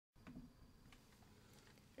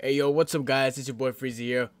Hey yo, what's up guys, it's your boy Freezy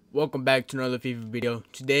here. Welcome back to another FIFA video.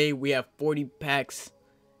 Today we have 40 packs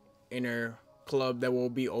in our club that we'll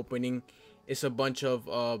be opening. It's a bunch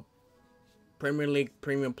of Premier League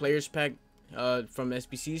Premium Players pack from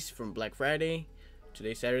Sbcs from Black Friday,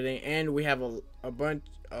 today Saturday, and we have a bunch,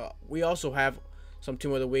 we also have some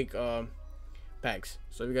Team of the Week packs.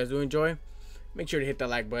 So if you guys do enjoy, make sure to hit that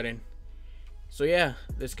like button. So yeah,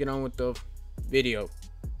 let's get on with the video.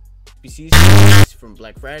 SBCs from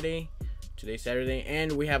Black Friday, today Saturday,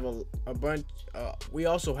 and we have a bunch, we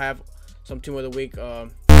also have some Team of the Week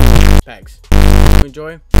packs. If you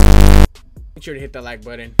enjoy, make sure to hit that like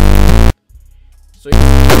button. So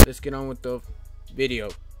yeah, let's get on with the video.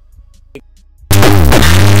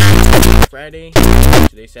 Friday,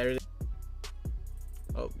 today Saturday.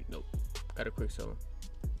 Oh nope, got a quick solo.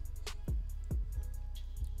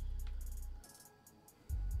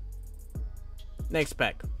 Next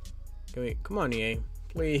pack. Come on, EA,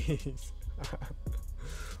 please.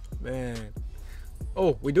 Man.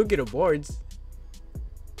 Oh, we do get a boards.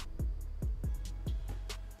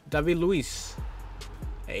 David Luiz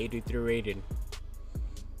at 83 rated.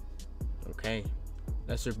 Okay,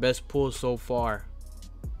 that's their best pull so far.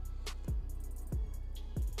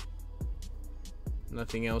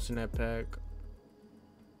 Nothing else in that pack.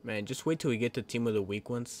 Man, just wait till we get to Team of the Week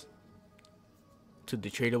ones. To the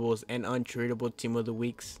tradables and untradable Team of the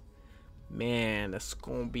Weeks. Man, that's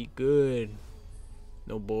gonna be good.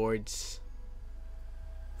 No boards.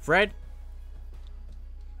 Fred,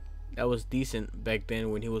 that was decent back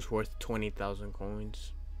then when he was worth 20,000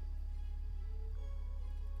 coins.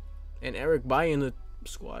 And Eric Bailly in the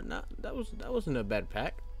squad, that wasn't a bad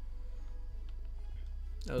pack.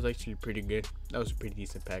 That was actually pretty good. That was a pretty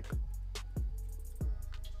decent pack.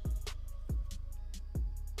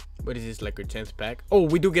 What is this, like our 10th pack? Oh,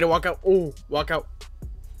 we do get a walkout. Oh, walkout.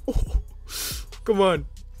 Oh. Come on.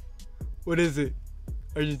 What is it?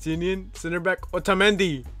 Argentinian center back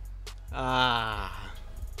Otamendi. Ah,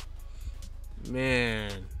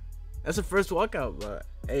 man, that's the first walkout, but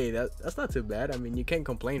hey, that's not too bad. I mean, you can't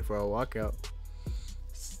complain for a walkout.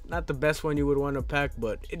 It's not the best one you would want to pack,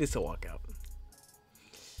 but it is a walkout.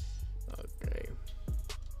 Okay.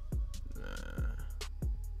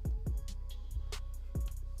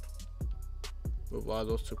 Move all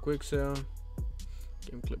those to quick sale.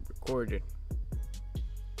 Game clip recorded.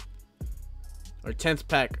 Our 10th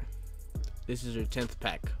pack. This is our 10th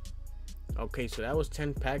pack. Okay, so that was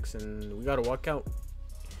 10 packs and we got a walkout.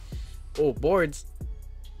 Oh, boards.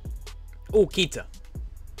 Oh, Kita.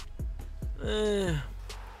 I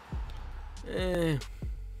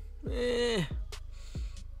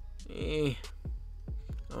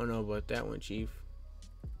don't know about that one, Chief.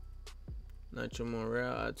 Nacho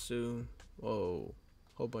Morel, Atsu. Whoa,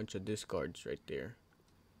 whole bunch of discards right there.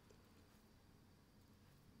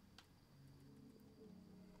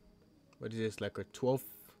 What is this, like a 12th,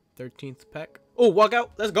 13th pack? Oh, walkout.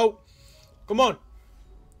 Let's go. Come on.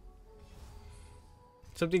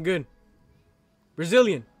 Something good.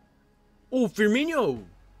 Brazilian. Oh, Firmino.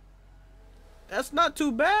 That's not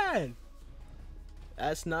too bad.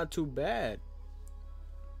 That's not too bad.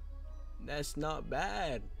 That's not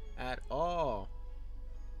bad at all.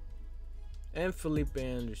 And Felipe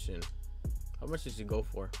Anderson. How much does he go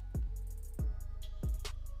for?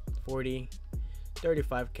 40.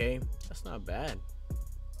 35k. That's not bad.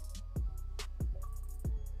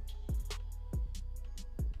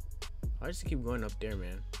 Why does it keep going up there,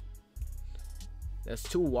 man? That's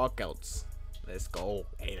 2 walkouts. Let's go.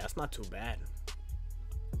 Hey, that's not too bad.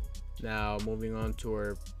 Now moving on to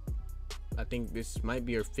our, I think this might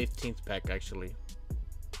be our 15th pack actually.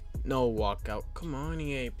 No walkout. Come on,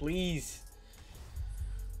 EA, please.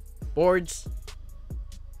 Boards.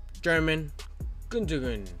 German.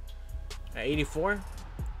 Gundogan. At 84.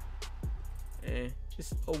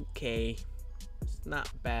 It's okay. It's not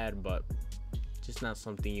bad, but just not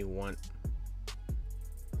something you want.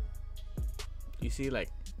 You see, like,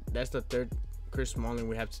 that's the 3rd Chris Smalling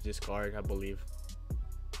we have to discard, I believe.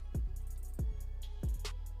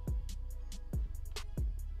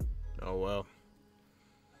 Oh well.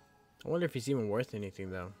 I wonder if he's even worth anything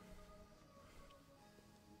though.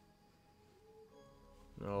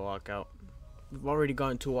 No walkout. We've already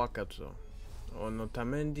gotten 2 walkouts though. Oh, no,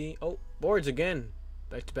 Tamendi. Oh, boards again.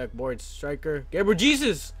 Back-to-back boards. Striker. Gabriel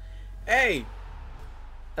Jesus. Hey,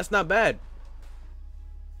 that's not bad.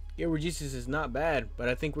 Gabriel Jesus is not bad, but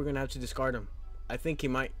I think we're gonna have to discard him. I think he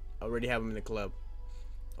might already have him in the club.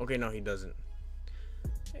 Okay, no, he doesn't.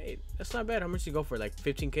 Hey, that's not bad. How much did he go for? Like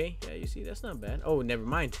 15k? Yeah, you see, that's not bad. Oh, never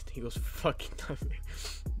mind. He goes for fucking nothing.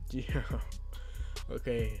 Yeah.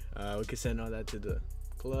 Okay, we can send all that to the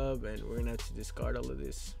club, and we're gonna have to discard all of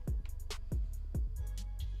this.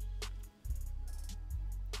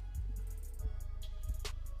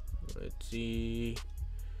 Let's see.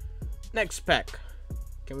 Next pack.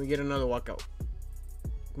 Can we get another walkout?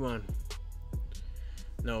 Come on.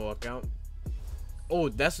 No walkout. Oh,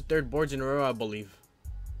 that's the third boards in a row, I believe.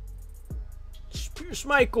 Spears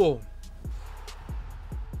Michael.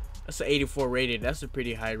 That's an 84 rated. That's a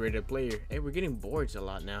pretty high rated player. Hey, we're getting boards a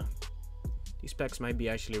lot now. These packs might be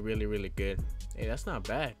actually really good. Hey, that's not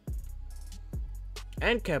bad.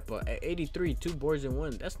 And Keppa at 83, 2 boards in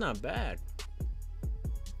 1. That's not bad.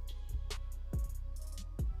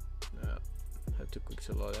 Have to quick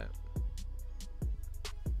sell all that.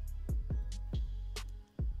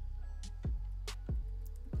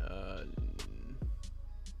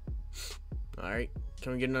 All right,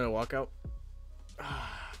 can we get another walkout?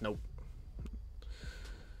 Nope.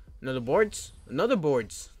 Another boards? Another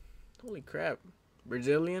boards. Holy crap.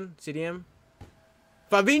 Brazilian, CDM.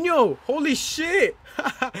 Fabinho! Holy shit!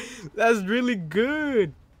 That's really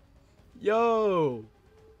good. Yo,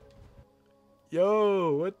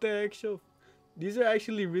 what the actual? These are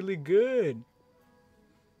actually really good.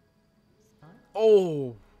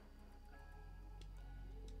 Oh,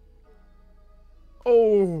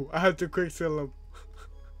 I have to quick sell them.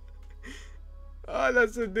 Oh,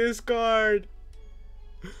 that's a discard.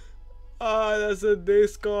 Oh, that's a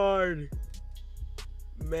discard.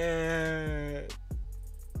 Man,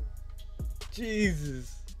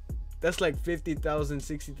 Jesus, that's like 50,000,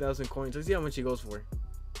 60,000 coins. Let's see how much he goes for.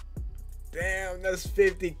 Damn, that's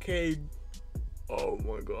 50K. Oh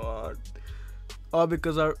my god. All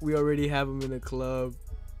because we already have him in the club.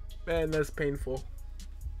 Man, that's painful.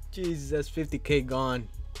 Jesus, that's 50K gone.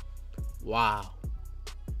 Wow.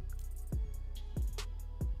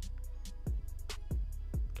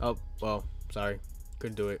 Oh, well, sorry.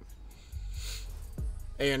 Couldn't do it.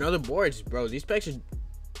 Hey, another boards, bro. These packs are...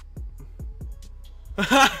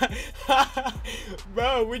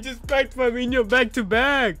 Bro, we just packed Fabinho back to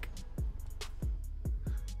back.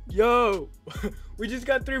 Yo, we just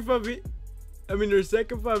got 3 Fabinho. I mean, our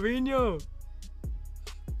second Fabinho.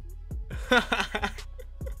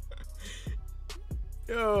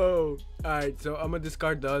 Yo. Alright, so I'm gonna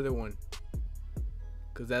discard the other one.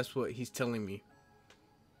 Because that's what he's telling me.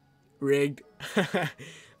 Rigged.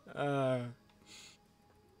 Alright,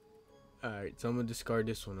 so I'm gonna discard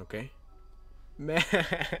this one, okay? Man.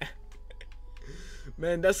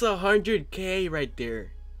 Man, that's 100K right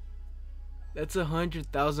there. That's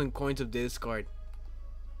 100,000 coins of discard.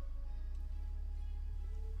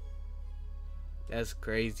 That's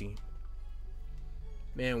crazy.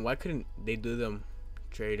 Man, why couldn't they do them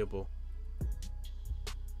tradable?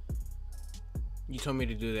 You told me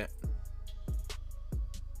to do that.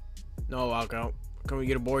 No walkout. Can we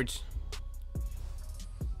get a boards?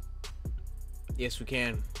 Yes, we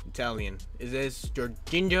can. Italian. Is this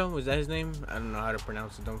Jorginho? Was that his name? I don't know how to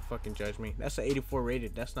pronounce it. Don't fucking judge me. That's an 84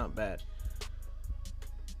 rated. That's not bad.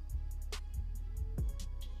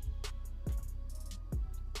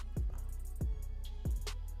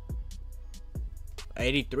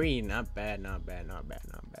 83, not bad.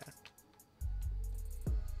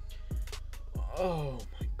 Oh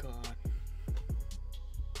my god.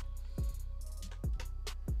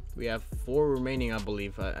 We have 4 remaining, I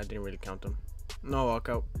believe. I didn't really count them. No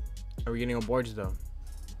walkout. Are we getting on boards though?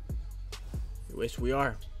 Yes, we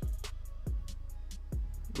are.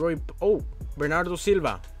 Bernardo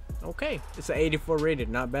Silva. Okay, it's an 84 rated,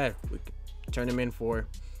 not bad. We can turn him in for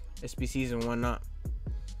Sbcs and whatnot.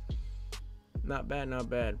 Not bad.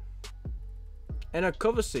 And a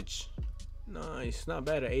Kovacic. Nice, not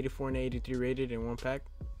bad. An 84 and 83 rated in 1 pack.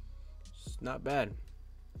 It's not bad.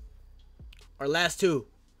 Our last 2.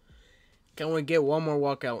 Can we get one more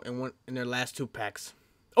walkout in their last 2 packs?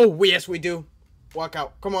 Oh, yes, we do.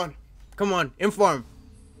 Walkout. Come on. Inform.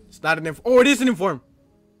 It's not an inform. Oh, it is an inform.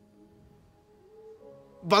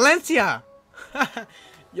 Valencia.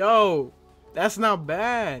 Yo, that's not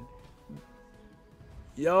bad.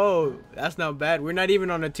 Yo, that's not bad. We're not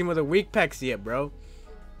even on the team of the week packs yet, bro.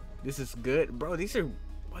 This is good, bro. These are,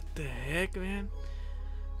 what the heck, man.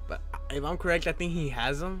 But if I'm correct, I think he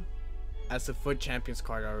has them as a FUT Champions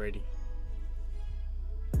card already.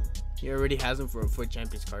 He already has them for a FUT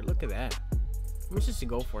Champions card. Look at that. How much does he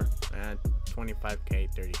go for?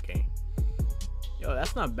 25K, 30K. Yo,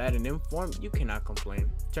 that's not bad. In inform, you cannot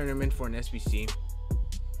complain. Turn him in for an SBC.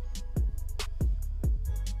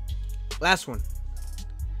 Last one.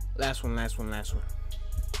 Another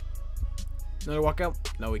walkout?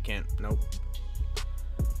 No, we can't. Nope.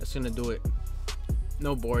 That's gonna do it.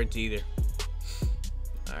 No boards either.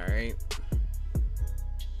 Alright.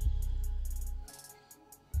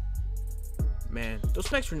 Man, those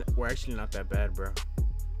packs were actually not that bad, bro.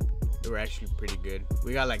 They were actually pretty good.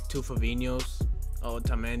 We got like 2 Fabinhos. Oh,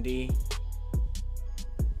 Tamendi.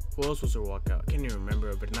 Who else was our walkout? I can't even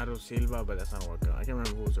remember. Bernardo Silva, but that's not a walkout. I can't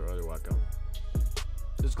remember who was our other walkout.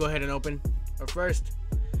 Let's go ahead and open our first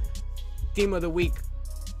team of the week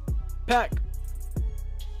pack.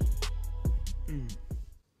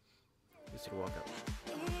 It's a walkout.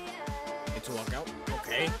 It's a walkout.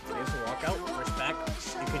 Okay, it is a walkout. First pack.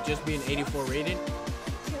 It could just be an 84 rated.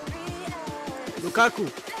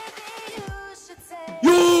 Lukaku.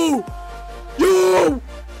 Yo! Yo!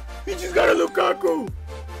 He just got a Lukaku!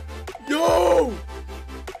 Yo!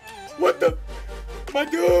 What the? My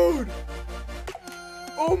dude!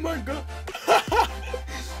 Oh my god!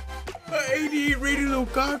 An 88 rated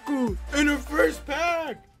Lukaku in the first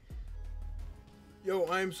pack! Yo,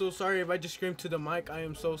 I am so sorry if I just screamed to the mic. I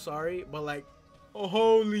am so sorry. But like, oh,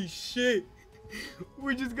 holy shit.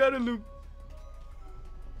 We just got a Lukaku.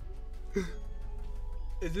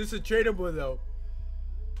 Is this a tradable though?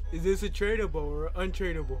 Is this a tradable or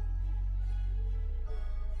untradeable?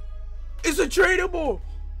 It's a tradable!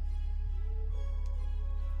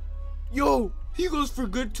 Yo, he goes for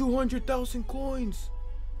good 200,000 coins.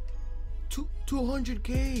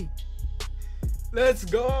 200K. Let's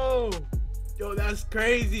go. Yo, that's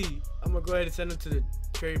crazy. I'm gonna go ahead and send him to the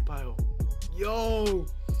trade pile. Yo.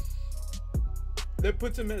 That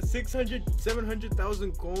puts him at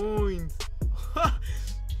 700,000 coins.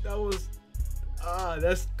 That was,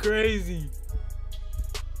 that's crazy.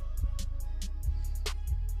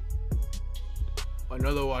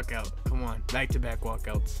 Another walkout. Come on, back-to-back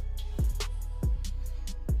walkouts.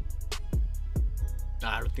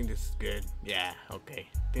 Nah, I don't think this is good. Yeah, okay.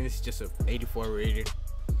 I think this is just a 84 rated.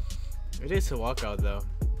 It is a walkout though.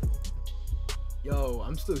 Yo,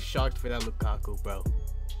 I'm still shocked for that Lukaku, bro.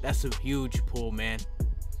 That's a huge pull, man.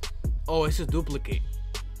 Oh, it's a duplicate.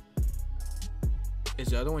 Is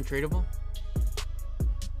the other one tradable?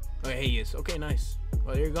 Oh, yeah, he is. Okay, nice.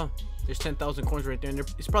 Oh, there you go. There's 10,000 coins right there. And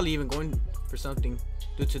it's probably even going for something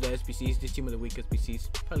due to the SBCs. This team of the week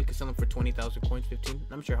SBCs. Probably could sell them for 20,000 coins, 15.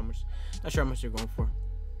 I'm sure how much. Not sure how much they're going for.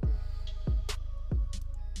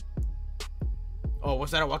 Oh,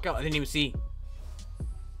 was that a walkout? I didn't even see.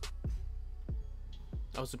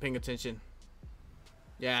 I wasn't paying attention.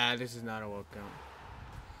 Yeah, this is not a walkout.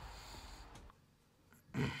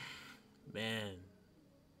 Man.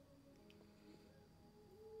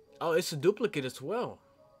 Oh, it's a duplicate as well.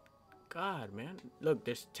 God, man. Look,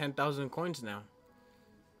 there's 10,000 coins now.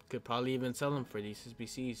 Could probably even sell them for these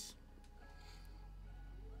SBCs.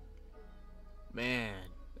 Man,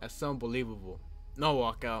 that's unbelievable. No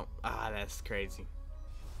walkout. That's crazy.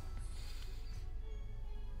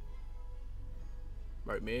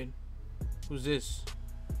 Right mid. Who's this?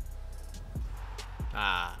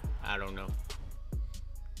 I don't know.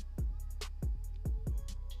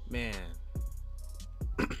 Man.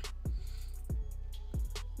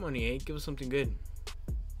 Come on, EA, give us something good.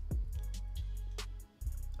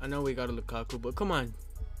 I know we got a Lukaku, but come on.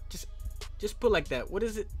 Just put like that. What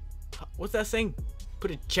is it? What's that saying? Put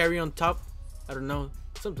a cherry on top? I don't know.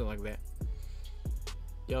 Something like that.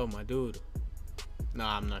 Yo, my dude.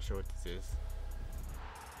 Nah, I'm not sure what this is.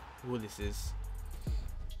 Who this is.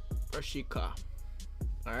 Rashika.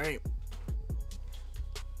 Alright.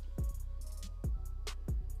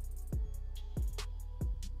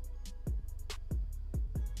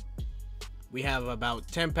 We have about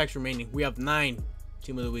 10 packs remaining. We have 9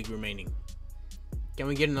 team of the week remaining. Can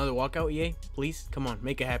we get another walkout, EA? Please? Come on,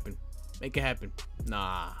 make it happen. Make it happen.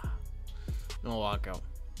 Nah. No walkout.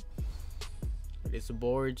 It's the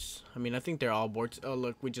boards. I mean, I think they're all boards. Oh,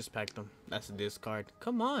 look, we just packed them. That's a discard.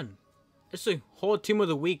 Come on. It's a whole team of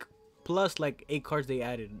the week. Plus, like, 8 cards they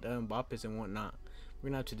added. Mbappes and whatnot. We're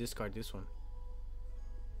going to have to discard this one.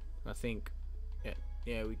 I think.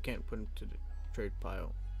 Yeah, we can't put him to the trade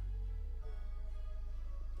pile.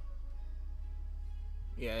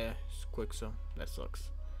 Yeah, it's quick, so that sucks.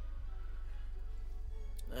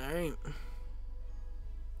 Alright.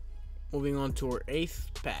 Moving on to our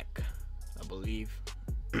 8th pack, I believe.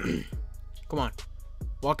 Come on.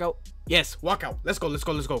 Walkout? Yes, walkout. Let's go, let's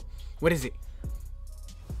go, let's go. What is it?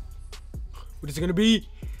 What is it gonna be?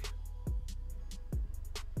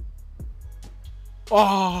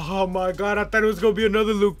 Oh my god, I thought it was gonna be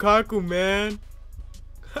another Lukaku, man.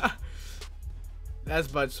 That's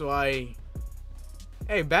Batshuayi.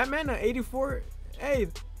 Hey, Batman at 84. Hey,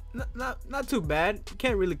 not too bad.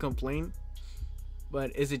 Can't really complain.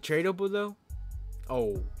 But is it tradable though?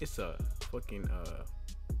 Oh, it's a fucking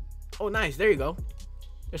Oh, nice. There you go.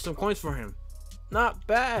 There's some coins for him. Not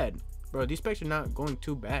bad, bro. These packs are not going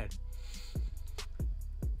too bad.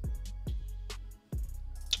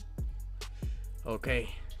 Okay.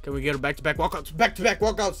 Can we get a back-to-back walkouts? Back-to-back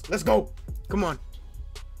walkouts. Let's go. Come on.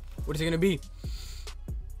 What is it gonna be?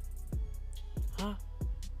 Huh?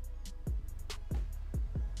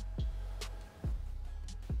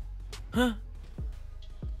 Huh?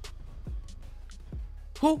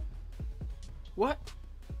 Who? What?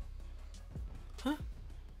 Huh?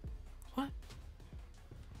 What?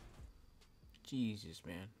 Jesus,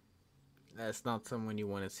 man. That's not someone you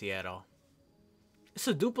want to see at all. It's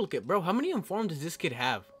a duplicate, bro. How many informed does this kid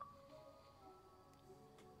have?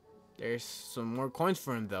 There's some more coins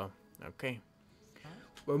for him, though. Okay.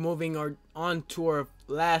 We're moving on to our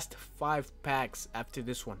last 5 packs after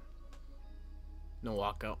this one. No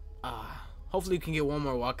walkout. Hopefully we can get one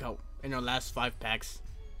more walkout in our last 5 packs.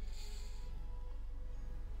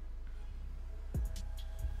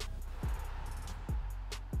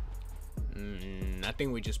 I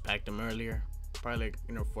think we just packed him earlier. Probably like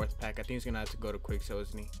in our 4th pack. I think he's gonna have to go to quick sale,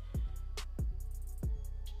 isn't he?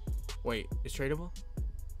 Wait, it's tradable?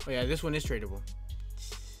 Oh yeah, this one is tradable.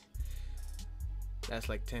 That's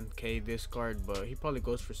like 10k this card, but he probably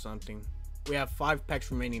goes for something. We have 5 packs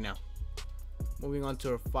remaining now. Moving on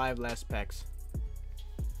to our 5 last packs.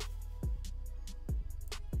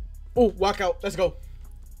 Oh, walkout. Let's go.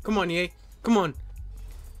 Come on, EA. Come on.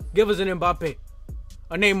 Give us an Mbappe.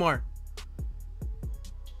 A Neymar.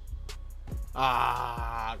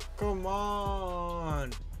 Come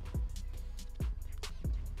on.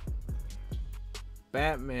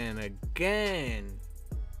 Batman again.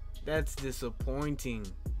 That's disappointing.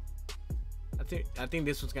 I think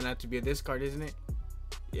this one's gonna have to be a discard, isn't it?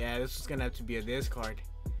 Yeah, this one's gonna have to be a discard.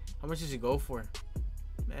 How much does it go for?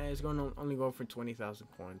 Man, it's gonna only go for 20,000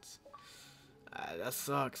 points. That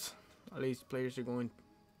sucks. All these players are going.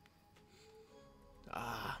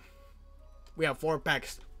 We have 4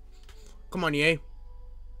 packs. Come on, EA.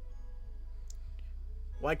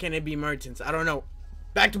 Why can't it be Mertens? I don't know.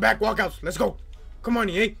 Back-to-back walkouts. Let's go. Come on,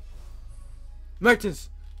 EA. Mertens.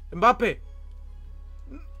 Mbappe.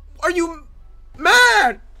 Are you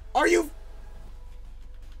mad? Are you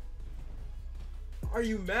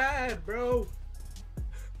mad, bro?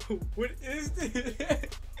 What is this?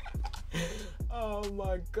 Oh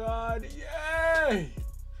my god. Yay!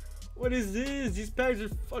 What is this? These packs are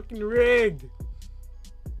fucking rigged.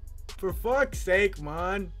 For fuck's sake,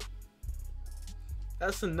 man.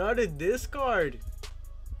 That's another discard.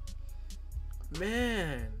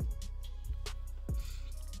 Man.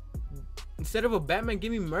 Instead of a Batman,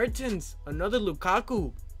 give me Mertens. Another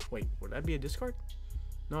Lukaku. Wait, would that be a discard?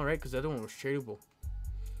 No, right? Because the other one was tradable.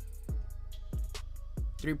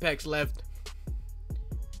 3 packs left.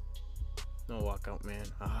 No walkout, man.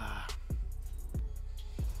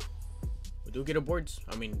 We do get a boards.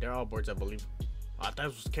 I mean, they're all boards, I believe. I thought it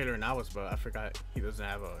was Keylor Navas, but I forgot he doesn't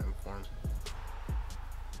have a inform.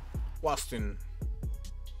 Waston.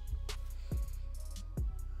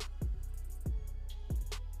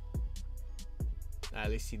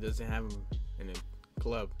 At least he doesn't have him in a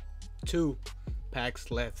club. 2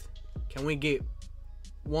 packs left. Can we get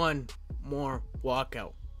one more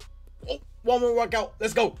walkout? Oh, one more walkout.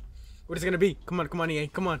 Let's go. What is it gonna be? Come on, EA.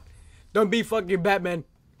 Come on. Don't be fucking Batman.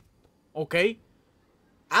 Okay.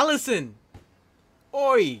 Allison.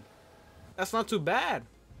 Oi. That's not too bad.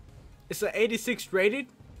 It's an 86 rated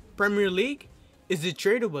Premier League. Is it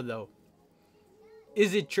tradable though?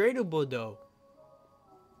 Is it tradable though?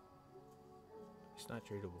 It's not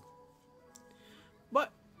tradable.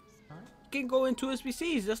 But you can go into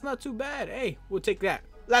SBCs. That's not too bad. Hey, we'll take that.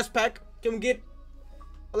 Last pack. Can we get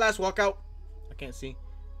a last walkout? I can't see.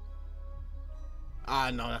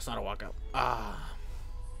 No, that's not a walkout.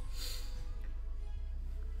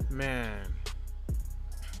 Man.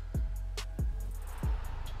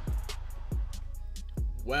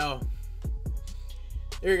 Well,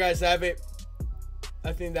 there you guys have it.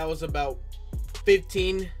 I think that was about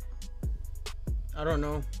 15, I don't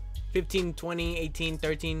know, 15, 20, 18,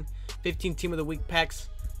 13, 15 team of the week packs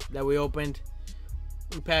that we opened.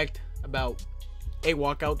 We packed about 8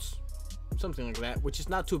 walkouts, something like that, which is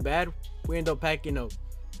not too bad. We end up packing a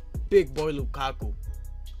big boy Lukaku,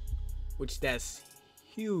 which that's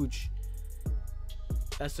huge.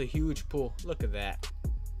 That's a huge pull. Look at that.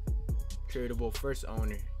 Tradable first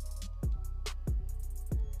owner.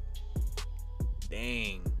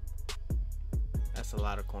 Dang. That's a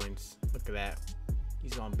lot of coins. Look at that.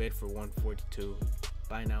 He's on bid for 142.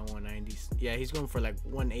 Buy now 190s. Yeah, he's going for like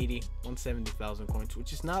 180, 170,000 coins,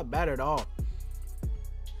 which is not bad at all.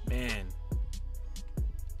 Man.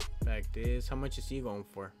 Fact is, how much is he going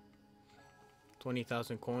for?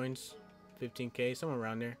 20,000 coins, 15k, somewhere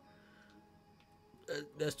around there.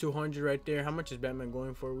 That's 200 right there. How much is Batman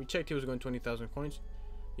going for? We checked he was going 20,000 coins.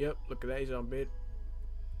 Yep, look at that, he's on bid.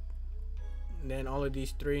 And then all of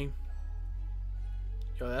these 3.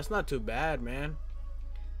 Yo, that's not too bad, man.